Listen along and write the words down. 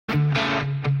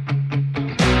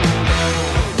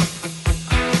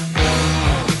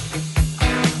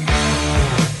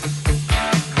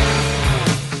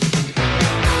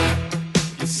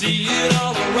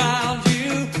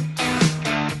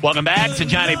Welcome back to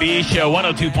Johnny B Show,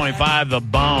 102.5 The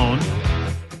Bone.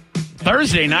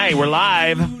 Thursday night, we're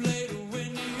live.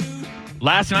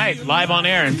 Last night, live on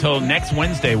air until next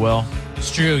Wednesday, Will. It's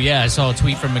true, yeah. I saw a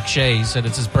tweet from McShay. He said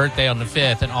it's his birthday on the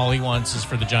 5th, and all he wants is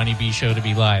for the Johnny B Show to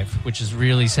be live, which is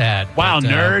really sad. Wow, but,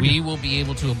 nerd. We will be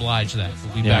able to oblige that.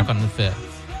 We'll be back on the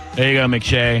 5th. There you go,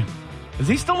 McShay. Is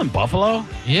he still in Buffalo?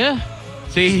 Yeah.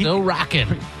 See, still rocking.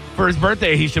 For his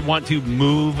birthday, he should want to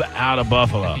move out of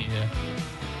Buffalo. Yeah.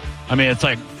 I mean, it's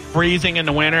like freezing in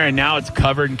the winter, and now it's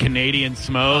covered in Canadian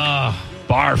smoke.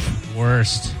 Barf.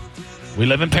 Worst. We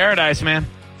live in paradise, man.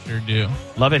 Sure do.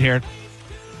 Love it here.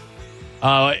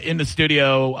 In the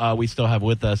studio, we still have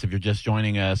with us, if you're just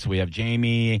joining us, we have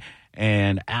Jamie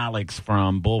and Alex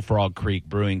from Bullfrog Creek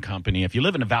Brewing Company. If you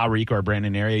live in the Valrico or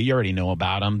Brandon area, you already know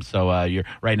about them. So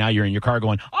right now you're in your car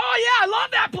going, oh, yeah, I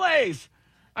love that place.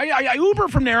 I Uber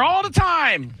from there all the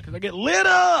time because I get lit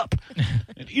up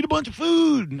and eat a bunch of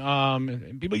food.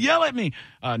 And people yell at me.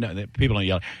 No, people don't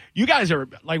yell. You guys are,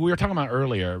 like we were talking about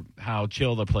earlier, how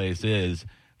chill the place is.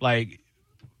 Like,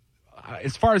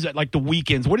 as far as like the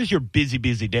weekends, what is your busy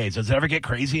days? Does it ever get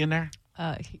crazy in there?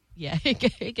 Yeah,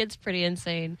 it gets pretty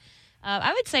insane.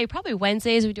 I would say probably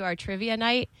Wednesdays we do our trivia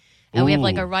night, and we have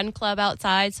like a run club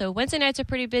outside. So Wednesday nights are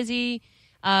pretty busy.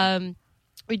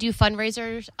 We do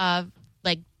fundraisers,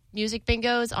 like music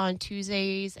bingos on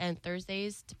Tuesdays and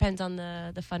Thursdays. Depends on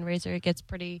the fundraiser. It gets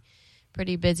pretty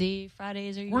busy.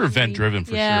 Fridays are usually... We're event driven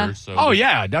for sure. So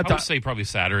I would say probably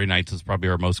Saturday nights is probably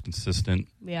our most consistent.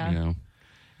 Yeah. You know.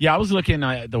 Yeah, I was looking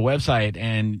at the website,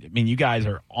 and I mean, you guys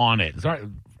are on it.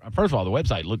 First of all, the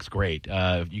website looks great.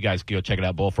 You guys go check it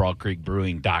out,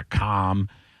 bullfrogcreekbrewing.com.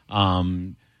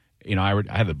 You know, I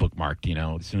have it bookmarked. You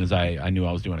know, as soon as I knew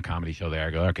I was doing a comedy show there,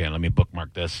 I go, okay, let me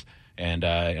bookmark this. And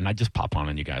I just pop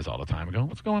on you guys all the time. I go,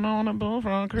 what's going on at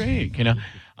Bullfrog Creek? You know,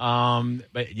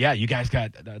 but yeah, you guys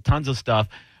got tons of stuff.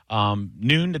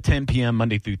 Noon to 10 p.m.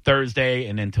 Monday through Thursday,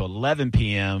 and then till 11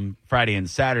 p.m. Friday and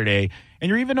Saturday. And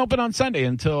you're even open on Sunday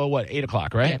until, 8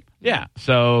 o'clock, right? Yep. Yeah.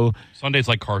 So Sunday's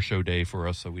like car show day for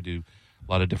us, so we do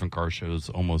a lot of different car shows,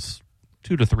 almost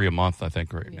 2 to 3 a month, I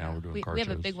think, right now. We're doing car shows. We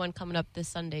have a big one coming up this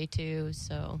Sunday, too,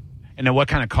 so... And then what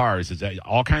kind of cars? Is that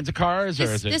all kinds of cars?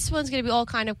 This one's going to be all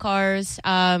kind of cars.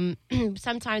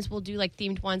 Sometimes we'll do like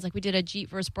themed ones. Like we did a Jeep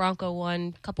versus Bronco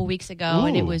one a couple weeks ago,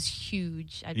 and it was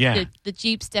huge. The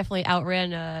Jeeps definitely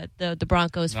outran the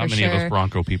Broncos Not for many sure. of us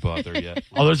Bronco people out there yet.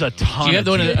 Oh, there's a ton. Do you have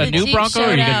a new Jeep Bronco?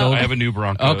 Or you got the old? I have a new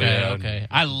Bronco. Okay.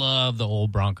 I love the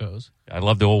old Broncos. I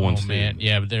love the old ones, man. too.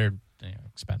 Yeah, but they're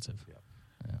expensive.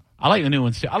 I like the new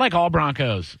ones, too. I like all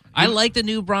Broncos. I like the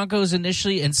new Broncos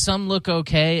initially, and some look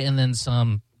okay, and then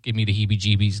some give me the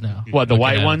heebie-jeebies now. What, the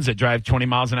white ones that drive 20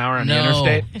 miles an hour on the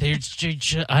interstate?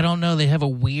 They're I don't know. They have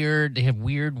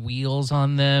weird wheels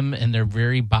on them, and they're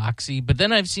very boxy. But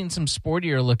then I've seen some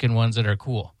sportier looking ones that are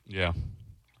cool. Yeah.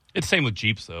 It's same with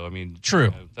Jeeps, though. I mean,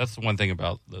 true. That's the one thing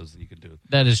about those that you could do.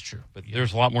 That is true. But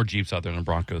there's a lot more Jeeps out there than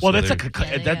Broncos. Well, so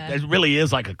that really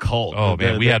is like a cult. Oh,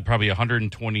 man. We had probably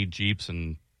 120 Jeeps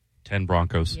and 10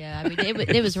 Broncos. Yeah, I mean,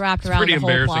 it was wrapped around pretty the whole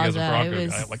embarrassing plaza. as a Bronco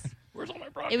guy. Like, where's all my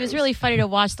Broncos? It was really funny to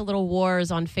watch the little wars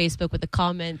on Facebook with the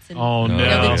comments. And, oh, no. You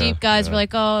know, the Jeep guys were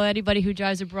like, oh, anybody who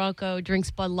drives a Bronco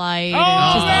drinks Bud Light. And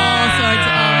just all sorts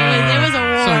of, it was a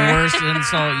war. It's the worst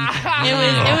insult you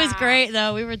can It was great,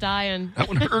 though. We were dying. That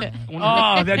one hurt.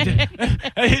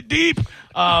 that hit deep.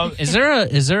 Is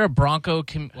there a Bronco?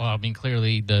 Well, I mean,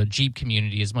 clearly the Jeep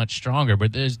community is much stronger,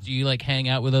 but do you like hang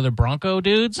out with other Bronco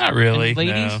dudes? Not really. And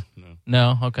ladies?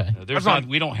 No. Okay.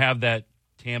 We don't have that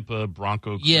Tampa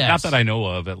Bronco. Yes. Not that I know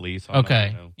of, at least.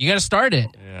 Okay. You got to start it.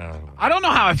 Yeah. I don't know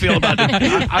how I feel about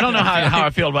I don't know how I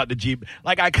feel about the Jeep.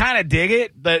 Like, I kind of dig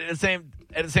it, but at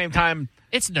the same time,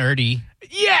 it's nerdy.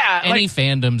 Yeah. Any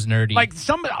fandom's nerdy.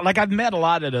 Like I've met a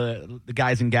lot of the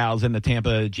guys and gals in the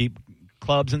Tampa Jeep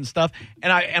clubs and stuff,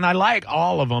 and I like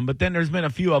all of them, but then there's been a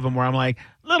few of them where I'm like,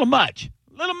 little much.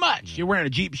 You're wearing a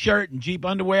Jeep shirt and Jeep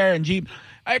underwear and Jeep.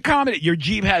 Your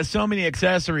Jeep has so many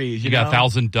accessories. You got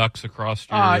 1,000 ducks across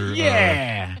your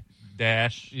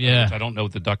dash. Yeah. Which I don't know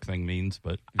what the duck thing means,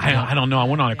 but I don't know. I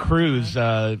went on a cruise.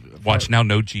 Watch now,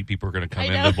 no Jeep people are going to come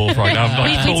in the Bullfrog. Now I'm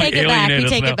like, we take it back. We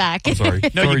take it back. I'm sorry.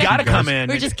 No, you got to come in.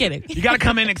 We're just kidding. You got to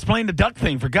come in and explain the duck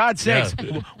thing, for God's sakes.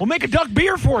 We'll make a duck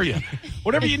beer for you.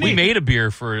 Whatever you need. We made a beer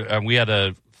for, we had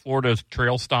a Florida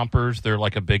Trail Stompers. They're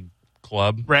like a big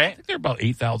club. Right. I think they're about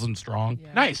 8,000 strong.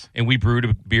 Yeah. Nice. And we brewed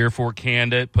a beer for,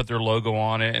 canned it, put their logo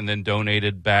on it, and then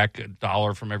donated back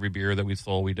 $1 from every beer that we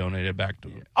sold. We donated back to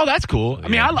them. Oh, that's cool. I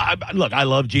mean, I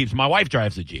love Jeeps. My wife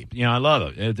drives a Jeep. You know, I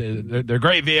love it. They're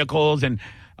great vehicles, and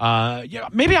Yeah,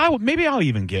 maybe I'll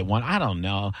even get one. I don't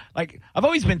know. Like, I've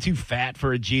always been too fat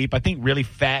for a Jeep. I think really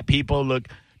fat people look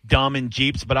dumb in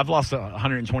Jeeps, but I've lost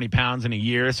 120 pounds in a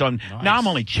year, so now I'm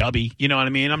only chubby. You know what I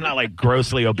mean? I'm not like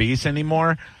grossly obese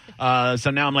anymore. So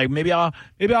now I'm like, maybe I'll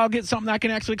get something I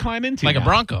can actually climb into, Like now. a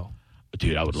Bronco.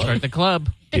 Dude, I would love Start the club.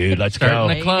 Dude, let's go.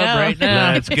 Starting the club right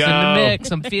now. Let's It's go. in the mix.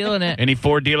 I'm feeling it. Any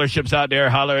Ford dealerships out there,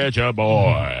 holler at your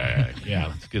boy. Yeah,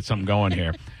 let's get something going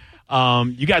here.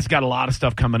 You guys got a lot of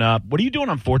stuff coming up. What are you doing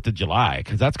on 4th of July?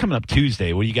 Because that's coming up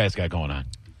Tuesday. What do you guys got going on?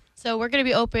 So we're going to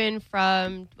be open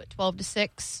from 12 to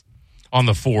 6. On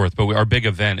the 4th, but our big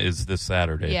event is this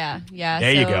Saturday. Yeah.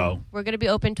 There you go. We're going to be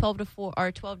open 12 to 4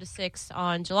 or 12 to 6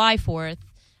 on July 4th.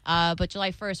 But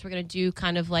July 1st, we're going to do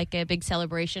kind of like a big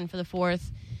celebration for the 4th.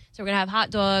 So we're going to have hot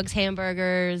dogs,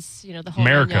 hamburgers, the whole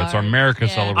America. yard. It's our America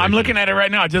celebration. I'm looking at it right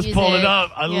now. I just pulled it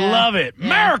up. I love it. Yeah.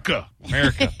 America.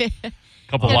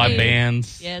 Couple It's gonna live be-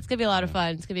 bands. Yeah, it's going to be a lot of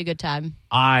fun. It's going to be a good time.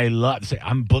 I love it.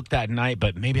 I'm booked that night,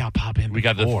 but maybe I'll pop in We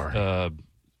got before. the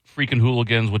Freaking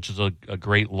Hooligans, which is a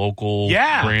great local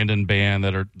Brandon band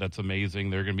that's amazing.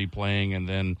 They're going to be playing, and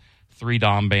then 3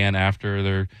 Dom band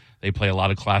after. They play a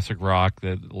lot of classic rock,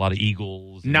 a lot of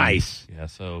Eagles. Nice. Yeah,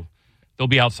 so they'll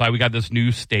be outside. We got this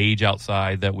new stage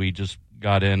outside that we just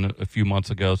got in a few months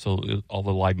ago, so all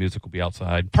the live music will be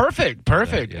outside. Perfect.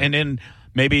 Yeah. And then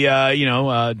maybe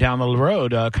down the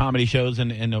road, comedy shows in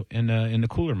the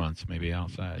cooler months, maybe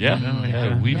outside.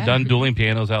 Yeah, we've done dueling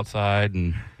pianos outside,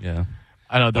 and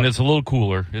I know. when it's a little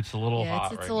cooler, it's a little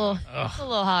hot. It's right a little, now. it's a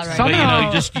little hot right But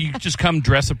now. you just come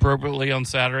dress appropriately on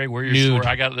Saturday. Wear your Nude. short.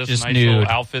 I got this Just nice nude. little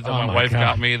outfit that Oh my my wife God.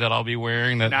 got me that I'll be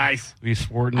wearing. That Nice. be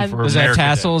sporting I'm- for Does that have America Day.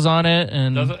 tassels on it?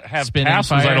 And Doesn't have spin and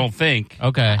tassels, fire? I don't think.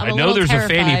 Okay. I'm I a know little there's a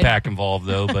fanny terrified. pack involved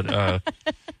though, but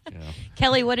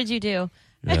Kelly, what did you do?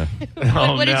 yeah.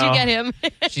 What did no. you get him?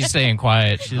 She's staying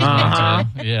quiet. She doesn't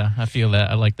want to. Yeah, I feel that.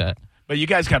 I like that. But you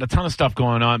guys got a ton of stuff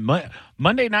going on.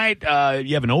 Monday night,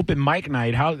 you have an open mic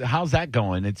night. How's that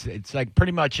going? It's like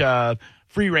pretty much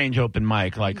free range open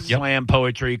mic, like slam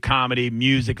poetry, comedy,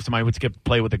 music. Somebody would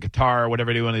play with a guitar or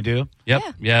whatever they want to do. Yep.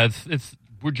 Yeah. It's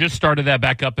we just started that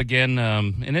back up again,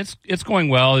 and it's going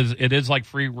well. It is like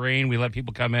free reign. We let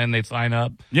people come in, they sign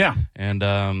up, Yeah. and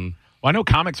Well, I know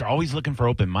comics are always looking for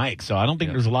open mics, so I don't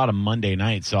think there's a lot of Monday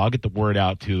nights. So I'll get the word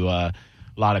out to a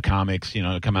lot of comics,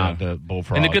 to come out to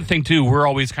Bullfrog. And the good thing too, we're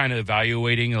always kind of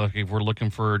evaluating, like if we're looking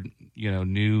for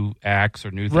new acts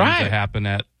or new things Right. that happen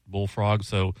at Bullfrog.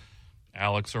 So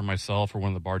Alex or myself or one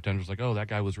of the bartenders like, oh, that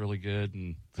guy was really good,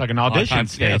 and It's like an a lot of audition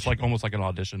times, stage. yeah, it's like almost like an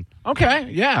audition. Okay,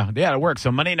 yeah, it works.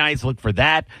 So Monday nights, look for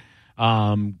that.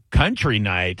 Country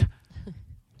night.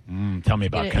 Tell me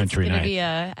about country it's gonna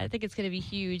night. I think it's going to be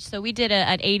huge. So we did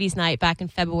an 80s night back in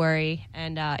February,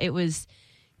 and it was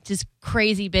just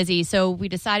crazy busy. So we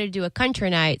decided to do a country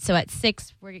night. So at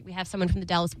 6, we have someone from the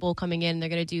Dallas Bull coming in. They're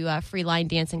going to do free line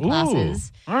dancing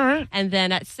classes. Ooh, all right. And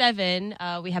then at 7,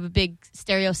 we have a big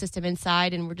stereo system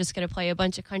inside, and we're just going to play a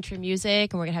bunch of country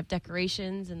music, and we're going to have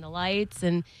decorations and the lights,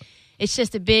 and it's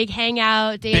just a big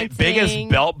hangout, dancing. Biggest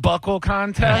belt buckle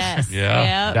contest. Yes.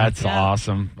 Yeah. Yep. That's Yep.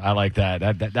 awesome. I like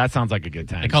that. That sounds like a good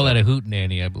time. They call that a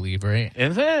hootenanny, I believe, right?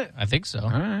 Is it? I think so. All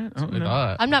right. That's what I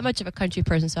thought. I'm not much of a country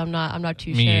person, so I'm not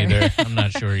too Me sure. either. I'm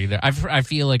not sure either. I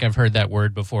feel like I've heard that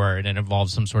word before, and it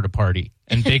involves some sort of party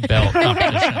and big belt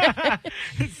competition.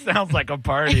 It sounds like a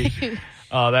party.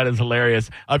 Oh, that is hilarious.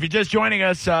 If you're just joining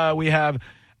us, we have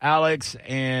Alex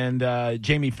and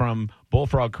Jamie from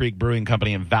Bullfrog Creek Brewing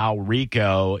Company in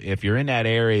Valrico. If you're in that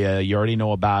area, you already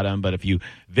know about them. But if you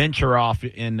venture off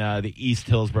in the East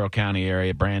Hillsborough County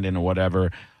area, Brandon or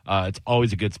whatever, it's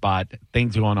always a good spot.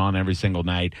 Things going on every single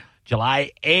night.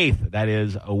 July 8th, that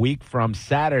is a week from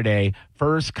Saturday,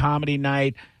 first comedy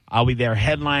night. I'll be there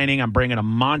headlining. I'm bringing a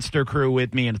monster crew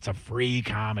with me, and it's a free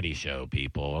comedy show,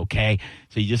 people, okay?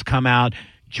 So you just come out,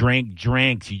 drink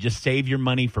drinks. You just save your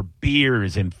money for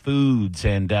beers and foods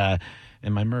and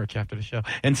my merch after the show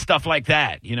and stuff like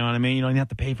that. You know what I mean? You don't have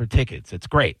to pay for tickets. It's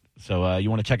great. So you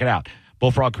want to check it out.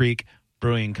 Bullfrog Creek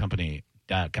Brewing Company,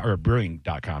 or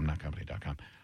brewing.com, not company.com.